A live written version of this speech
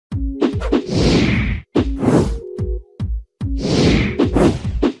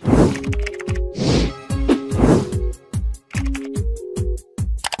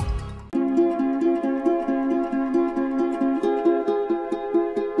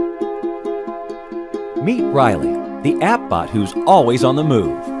Meet Riley, the app bot who's always on the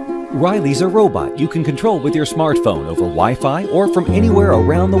move. Riley's a robot you can control with your smartphone over Wi-Fi or from anywhere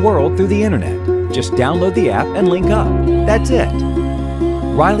around the world through the internet. Just download the app and link up. That's it.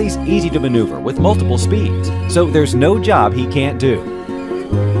 Riley's easy to maneuver with multiple speeds, so there's no job he can't do.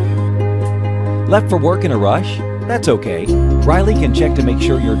 Left for work in a rush? That's okay. Riley can check to make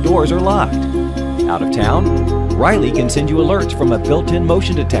sure your doors are locked. Out of town? Riley can send you alerts from a built-in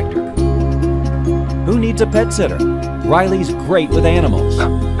motion detector. Who needs a pet sitter? Riley's great with animals.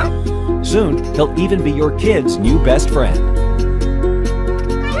 Soon, he'll even be your kid's new best friend.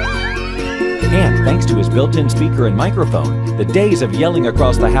 And thanks to his built-in speaker and microphone, the days of yelling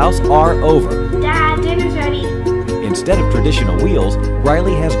across the house are over. Dad, dinner's ready. Instead of traditional wheels,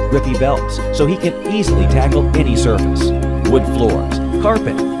 Riley has grippy belts, so he can easily tackle any surface. Wood floors,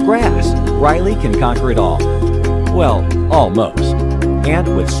 carpet, grass, Riley can conquer it all. Well, almost.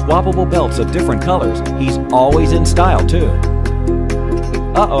 And with swappable belts of different colors, he's always in style too.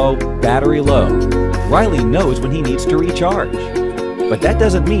 Uh-oh, battery low. Riley knows when he needs to recharge. But that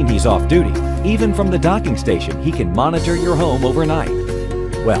doesn't mean he's off duty. Even from the docking station, he can monitor your home overnight.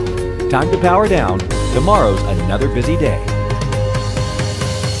 Well, time to power down. Tomorrow's another busy day.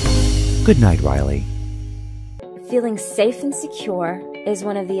 Good night, Riley. Feeling safe and secure is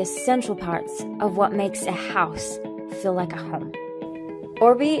one of the essential parts of what makes a house feel like a home.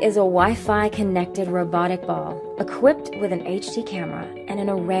 Orbi is a Wi-Fi connected robotic ball equipped with an HD camera and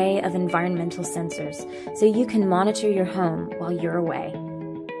an array of environmental sensors so you can monitor your home while you're away.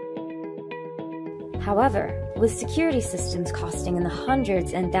 However, with security systems costing in the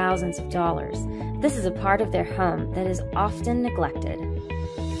hundreds and thousands of dollars, this is a part of their home that is often neglected.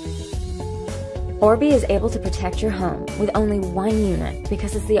 Orbi is able to protect your home with only one unit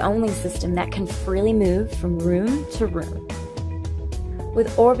because it's the only system that can freely move from room to room.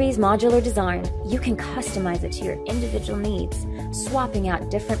 With Orbi's modular design, you can customize it to your individual needs, swapping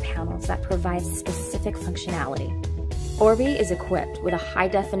out different panels that provide specific functionality. Orbi is equipped with a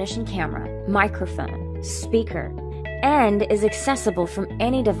high-definition camera, microphone, speaker, and is accessible from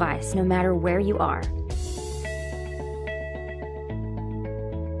any device no matter where you are.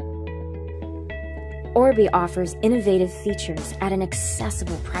 Orbi offers innovative features at an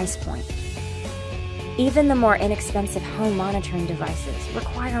accessible price point. Even the more inexpensive home monitoring devices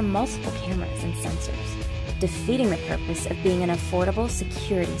require multiple cameras and sensors, defeating the purpose of being an affordable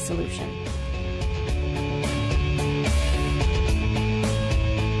security solution.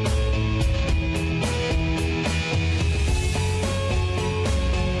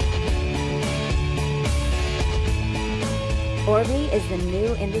 Orbi is the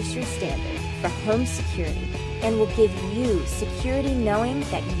new industry standard for home security and will give you security knowing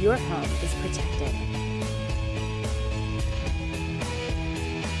that your home is protected.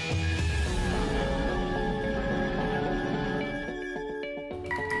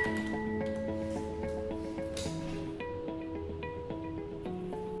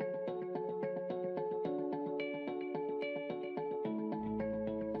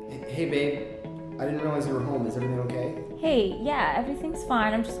 Hey babe, I didn't realize you were home. Is everything okay? Hey, yeah, everything's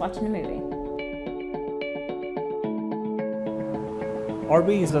fine. I'm just watching a movie.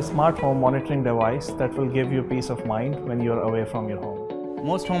 Orbi is a smart home monitoring device that will give you peace of mind when you're away from your home.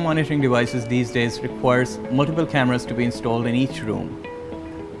 Most home monitoring devices these days requires multiple cameras to be installed in each room.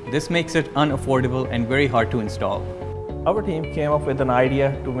 This makes it unaffordable and very hard to install. Our team came up with an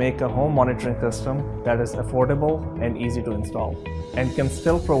idea to make a home monitoring system that is affordable and easy to install, and can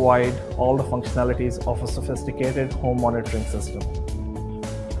still provide all the functionalities of a sophisticated home monitoring system.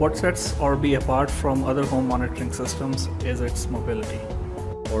 What sets Orbi apart from other home monitoring systems is its mobility.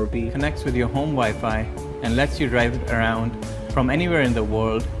 Orbi connects with your home Wi-Fi and lets you drive it around from anywhere in the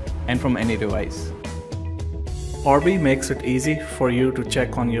world and from any device. Orbi makes it easy for you to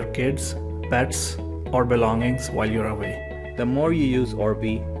check on your kids, pets, or belongings while you're away. The more you use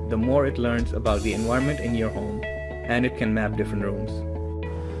Orbi, the more it learns about the environment in your home, and it can map different rooms.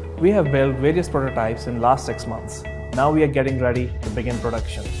 We have built various prototypes in the last 6 months. Now we are getting ready to begin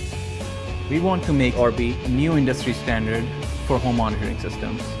production. We want to make Orbi a new industry standard for home monitoring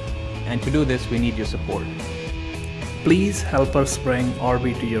systems. And to do this, we need your support. Please help us bring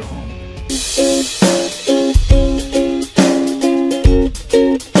Orbi to your home.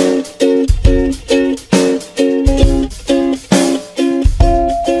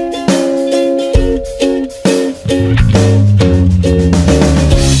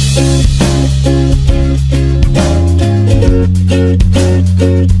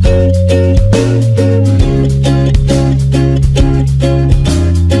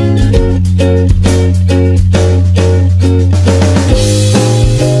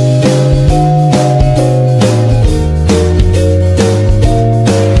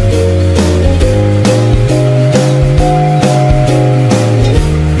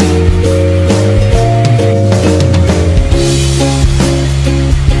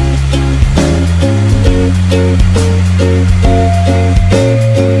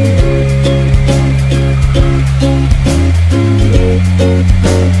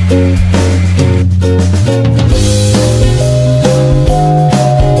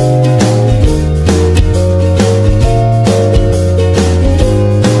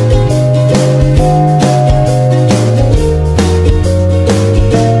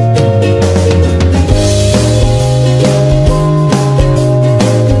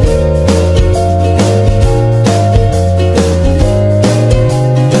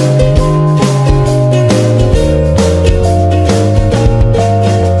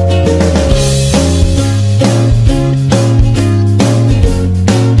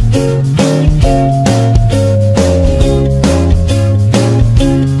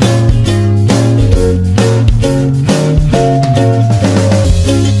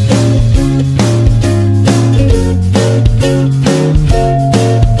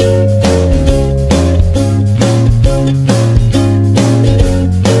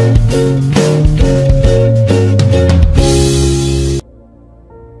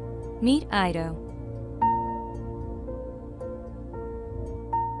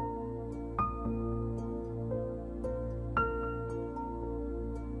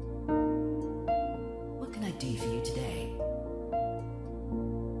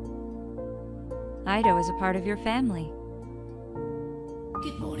 Ido is a part of your family.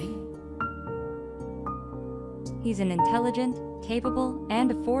 Good morning. He's an intelligent, capable, and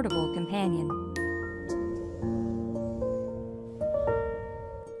affordable companion.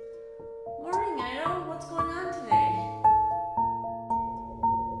 Morning, Ido. What's going on today?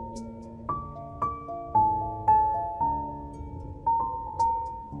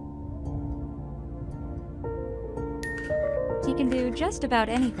 He can do just about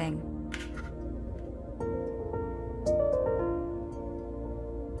anything.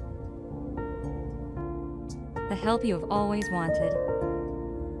 The help you have always wanted.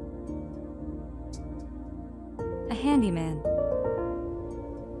 A handyman.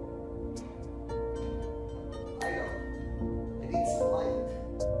 I need some light.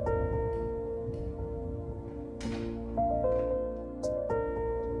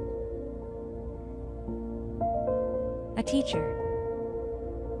 A teacher.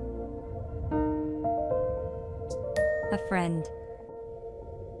 A friend.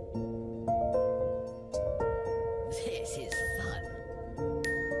 This is fun.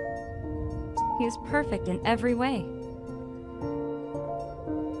 He is perfect in every way.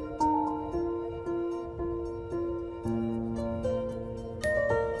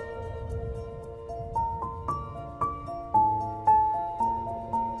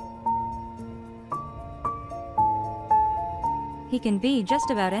 He can be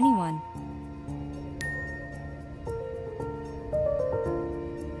just about anyone.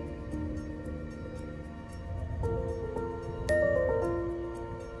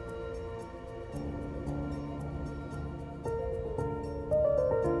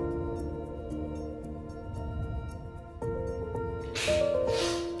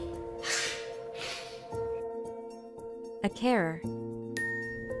 A carer.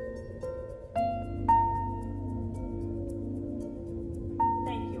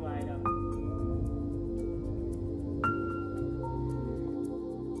 Thank you, Ido.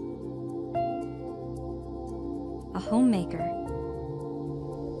 A homemaker.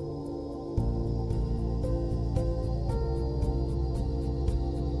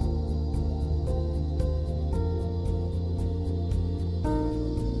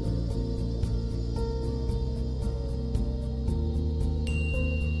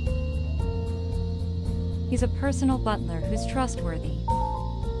 He's a personal butler who's trustworthy.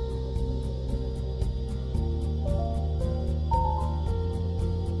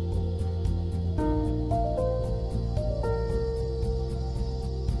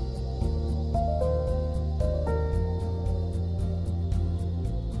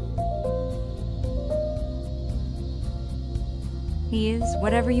 He is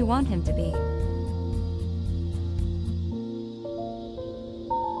whatever you want him to be.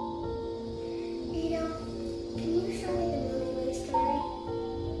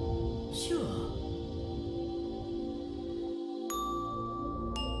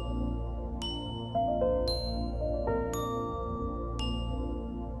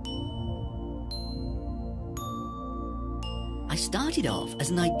 I started off as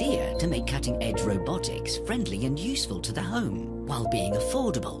an idea to make cutting-edge robotics friendly and useful to the home, while being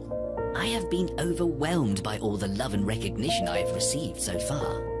affordable. I have been overwhelmed by all the love and recognition I have received so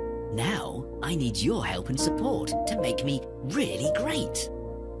far. Now, I need your help and support to make me really great.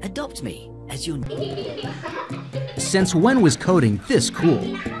 Adopt me as your... Since when was coding this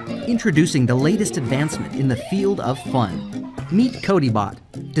cool? Introducing the latest advancement in the field of fun. Meet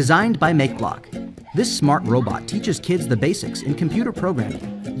CodyBot, designed by MakeBlock. This smart robot teaches kids the basics in computer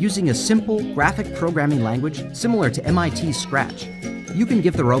programming using a simple graphic programming language similar to MIT's Scratch. You can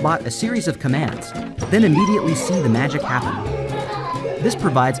give the robot a series of commands, then immediately see the magic happen. This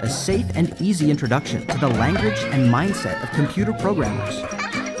provides a safe and easy introduction to the language and mindset of computer programmers.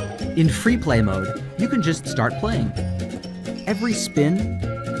 In free play mode, you can just start playing. Every spin,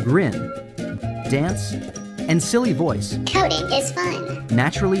 grin, dance, and silly voice Coding is fun.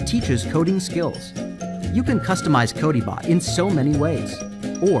 naturally teaches coding skills. You can customize CodyBot in so many ways,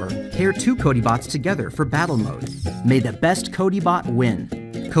 or pair two CodyBots together for battle mode. May the best CodyBot win.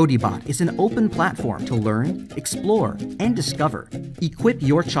 CodyBot is an open platform to learn, explore, and discover. Equip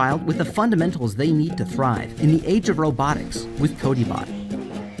your child with the fundamentals they need to thrive in the age of robotics with CodyBot.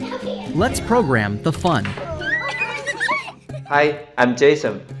 Let's program the fun. Hi, I'm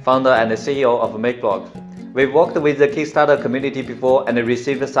Jason, founder and CEO of MakeBlock. We've worked with the Kickstarter community before and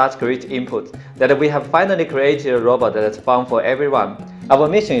received such great input that we have finally created a robot that's fun for everyone. Our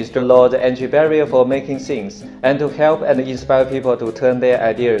mission is to lower the entry barrier for making things and to help and inspire people to turn their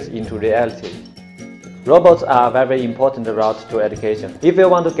ideas into reality. Robots are a very important route to education. If you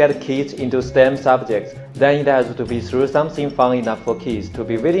want to get kids into STEM subjects, then it has to be through something fun enough for kids to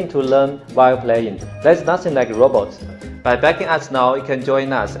be willing to learn while playing. There's nothing like robots. By backing us now, you can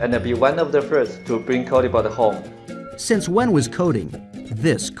join us and be one of the first to bring Codybot home. Since when was coding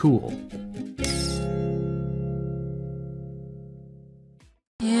this cool?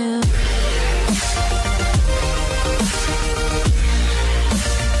 Yeah.